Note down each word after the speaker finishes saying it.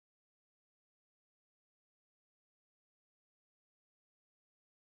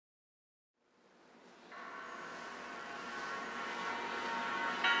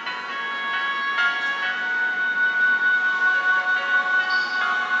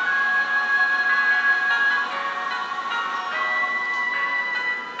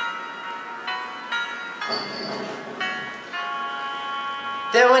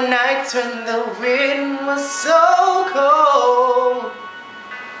There were nights when the wind was so cold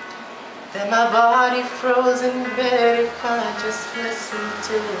that my body froze in bed if I just listened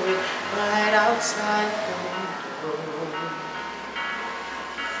to it right outside the window.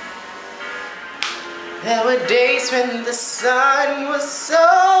 There were days when the sun was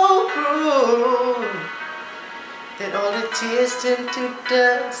so cruel that all the tears turned to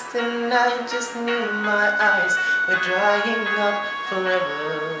dust, and I just knew my eyes were drying up forever.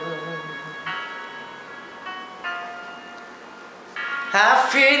 I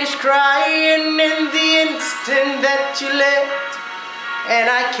finished crying in the instant that you left, and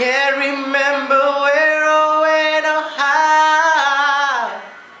I can't remember where or when or how,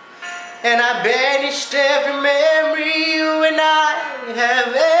 and I banished every memory you and I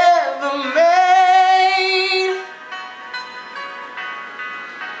have ever made.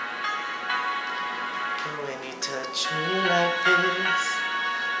 And when you touch me like this,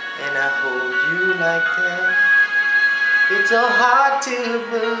 and I hold you like that, it's so hard to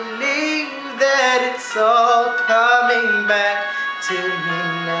believe that it's all coming back to me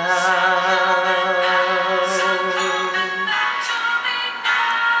now.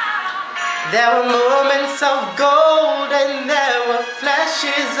 There were moments of gold and there were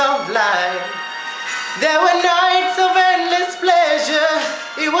flashes of light. There were nights of endless pleasure.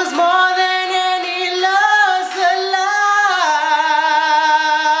 It was more than any love's allowed.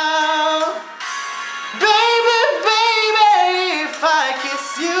 Baby, baby, if I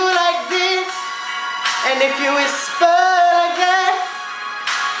kiss you like this, and if you whisper like that,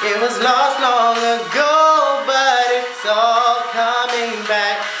 it was lost long ago, but it's all coming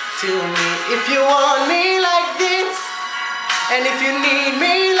back to me. If you want me like this, and if you need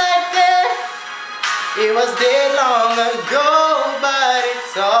me like that, it was dead long ago, but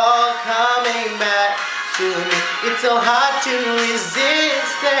it's all coming back to me. It's so hard to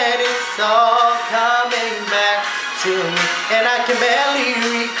resist, and it's all coming back to me. And I can barely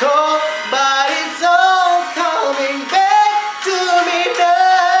recall, but it's all coming back to me now.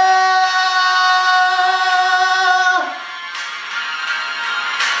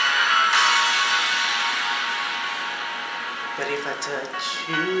 But if I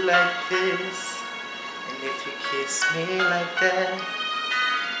touch you like this, and if you kiss me like that,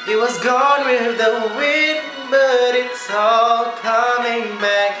 it was gone with the wind, but it's all coming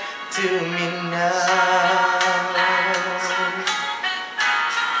back to me now.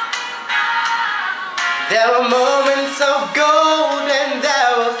 There were moments of gold and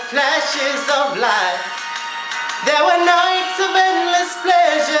there were flashes of light. There were nights of endless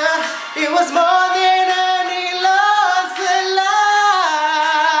pleasure. It was more than any love's allowed.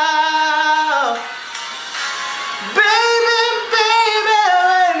 Baby, baby,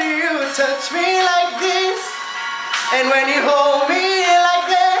 when you touch me like this, and when you hold me like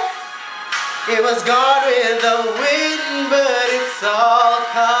that, it was gone with the wind, but it's all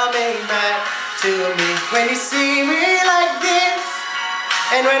coming back to me. When you see me like this,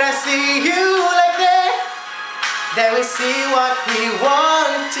 and when I see you like that, then we see what we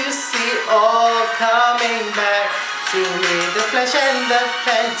want to see, all coming back to me. The flesh and the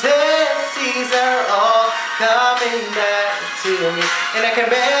fantasies are all coming back to me. And I can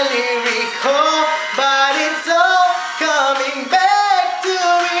barely recall, but it's all coming back to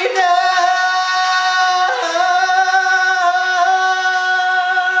me now.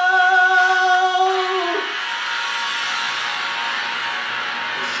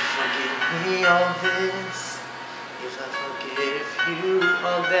 If you forgive me all this, if I forgive you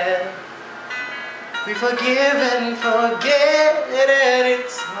all that, we forgive and forget